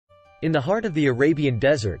In the heart of the Arabian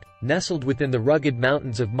Desert, nestled within the rugged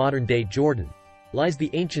mountains of modern-day Jordan, lies the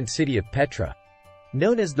ancient city of Petra.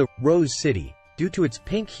 Known as the Rose City, due to its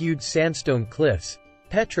pink-hued sandstone cliffs,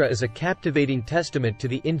 Petra is a captivating testament to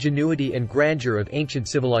the ingenuity and grandeur of ancient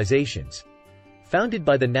civilizations. Founded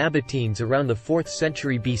by the Nabataeans around the 4th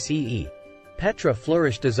century BCE, Petra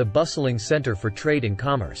flourished as a bustling center for trade and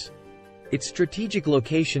commerce. Its strategic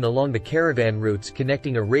location along the caravan routes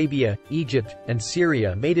connecting Arabia, Egypt, and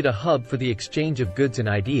Syria made it a hub for the exchange of goods and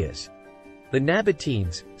ideas. The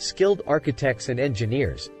Nabataeans, skilled architects and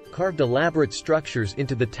engineers, carved elaborate structures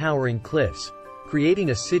into the towering cliffs,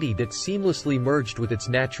 creating a city that seamlessly merged with its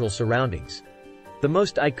natural surroundings. The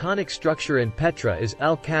most iconic structure in Petra is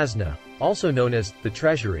Al-Khazneh, also known as the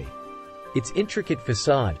Treasury. Its intricate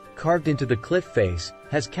façade, carved into the cliff face,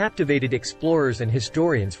 has captivated explorers and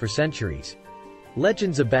historians for centuries.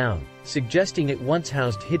 Legends abound, suggesting it once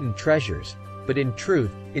housed hidden treasures, but in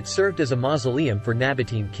truth, it served as a mausoleum for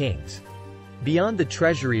Nabataean kings. Beyond the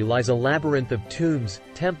treasury lies a labyrinth of tombs,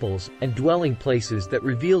 temples, and dwelling places that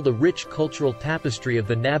reveal the rich cultural tapestry of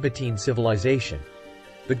the Nabataean civilization.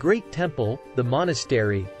 The Great Temple, the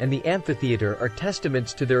monastery, and the amphitheater are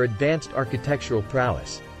testaments to their advanced architectural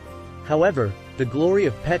prowess. However, the glory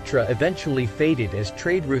of Petra eventually faded as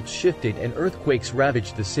trade routes shifted and earthquakes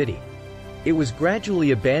ravaged the city. It was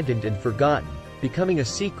gradually abandoned and forgotten, becoming a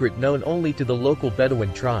secret known only to the local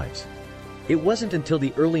Bedouin tribes. It wasn't until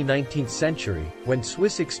the early 19th century, when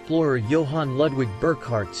Swiss explorer Johann Ludwig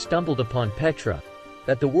Burckhardt stumbled upon Petra,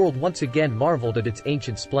 that the world once again marveled at its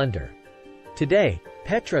ancient splendor. Today,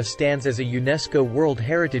 Petra stands as a UNESCO World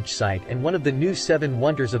Heritage Site and one of the new 7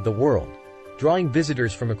 wonders of the world, drawing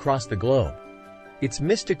visitors from across the globe. Its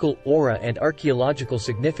mystical aura and archaeological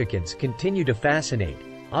significance continue to fascinate,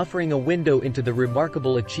 offering a window into the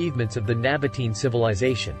remarkable achievements of the Nabataean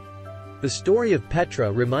civilization. The story of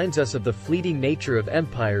Petra reminds us of the fleeting nature of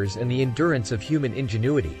empires and the endurance of human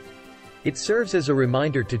ingenuity. It serves as a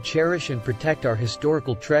reminder to cherish and protect our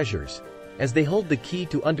historical treasures, as they hold the key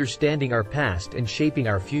to understanding our past and shaping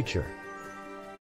our future.